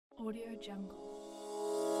Audio Jungle.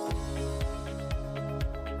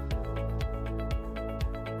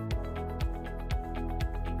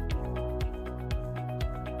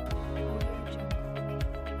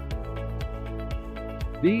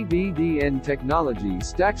 VVDN technology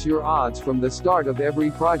stacks your odds from the start of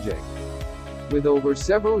every project. With over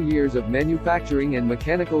several years of manufacturing and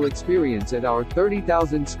mechanical experience at our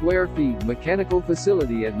 30,000 square feet mechanical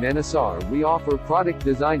facility at Manesar, we offer product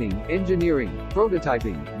designing, engineering,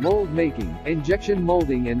 prototyping, mold making, injection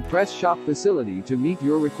molding and press shop facility to meet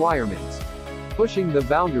your requirements, pushing the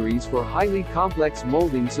boundaries for highly complex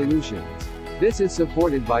molding solutions. This is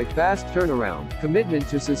supported by fast turnaround, commitment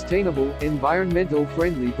to sustainable, environmental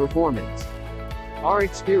friendly performance. Our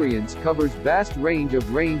experience covers vast range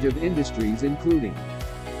of industries including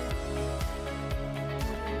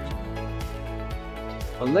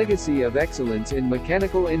a legacy of excellence in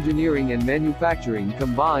mechanical engineering and manufacturing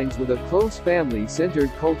combines with a close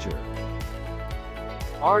family-centered culture.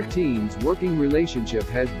 Our team's working relationship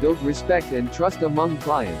has built respect and trust among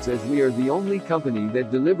clients as we are the only company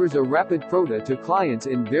that delivers a rapid proto to clients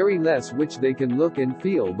in very less which they can look and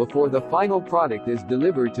feel before the final product is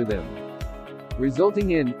delivered to them,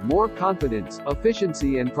 resulting in more confidence,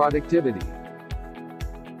 efficiency and productivity.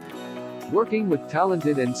 Working with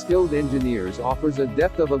talented and skilled engineers offers a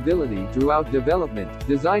depth of ability throughout development,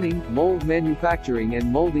 designing, mold manufacturing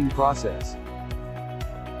and molding process.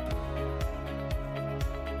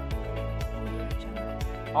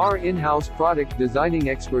 Our in-house product designing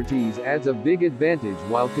expertise adds a big advantage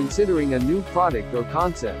while considering a new product or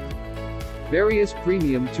concept. Various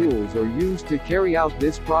premium tools are used to carry out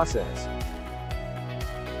this process.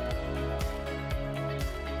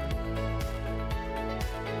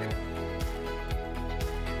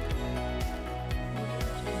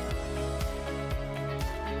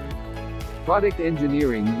 Product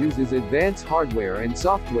engineering uses advanced hardware and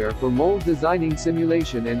software for mold designing,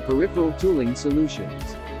 simulation and peripheral tooling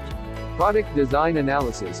solutions. Product design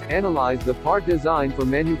analysis, analyze the part design for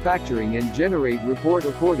manufacturing and generate report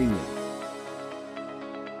accordingly.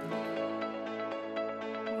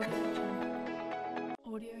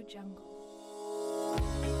 Audio Jungle.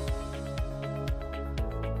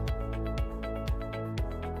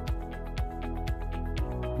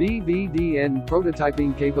 VVDN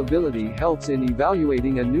prototyping capability helps in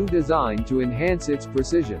evaluating a new design to enhance its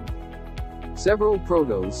precision. Several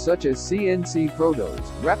protos such as CNC protos,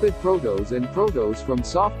 rapid protos and protos from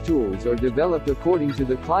soft tools are developed according to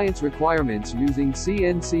the client's requirements using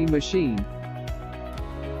CNC machine.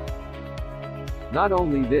 Not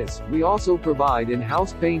only this, we also provide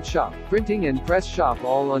in-house paint shop, printing and press shop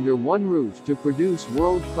all under one roof to produce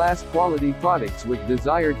world-class quality products with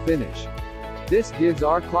desired finish. This gives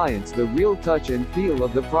our clients the real touch and feel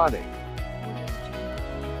of the product.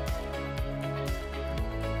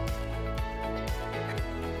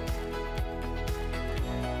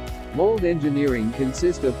 Mold engineering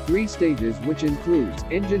consists of 3 stages which includes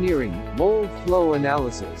engineering, mold flow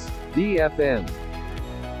analysis, DFM.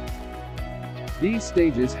 These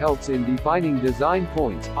stages helps in defining design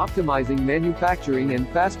points, optimizing manufacturing and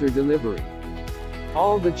faster delivery.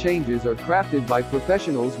 All the changes are crafted by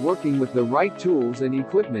professionals working with the right tools and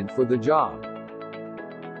equipment for the job.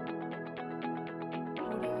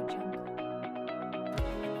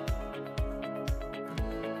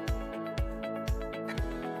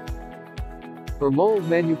 For mold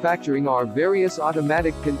manufacturing, our various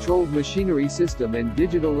automatic controlled machinery system and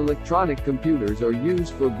digital electronic computers are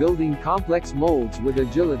used for building complex molds with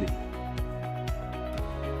agility.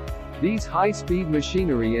 These high-speed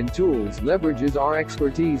machinery and tools leverages our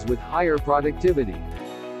expertise with higher productivity.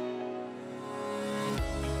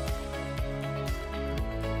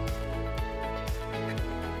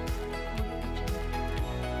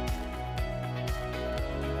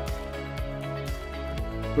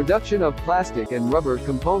 Production of plastic and rubber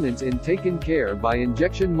components is taken care by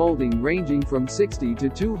injection molding ranging from 60 to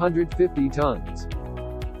 250 tons.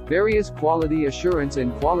 Various quality assurance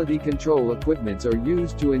and quality control equipments are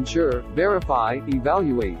used to ensure, verify,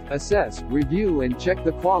 evaluate, assess, review and check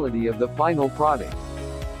the quality of the final product.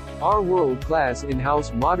 Our world-class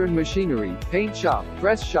in-house modern machinery, paint shop,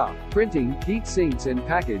 press shop, printing, heat sinks and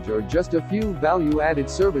package are just a few value-added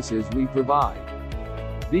services we provide.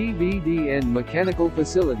 VVDN mechanical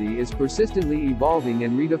facility is persistently evolving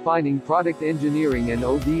and redefining product engineering and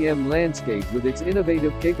ODM landscape with its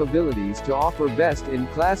innovative capabilities to offer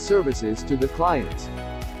best-in-class services to the clients.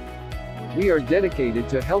 We are dedicated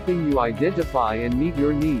to helping you identify and meet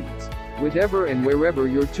your needs. Whatever and wherever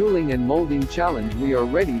your tooling and molding challenge, we are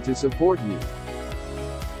ready to support you.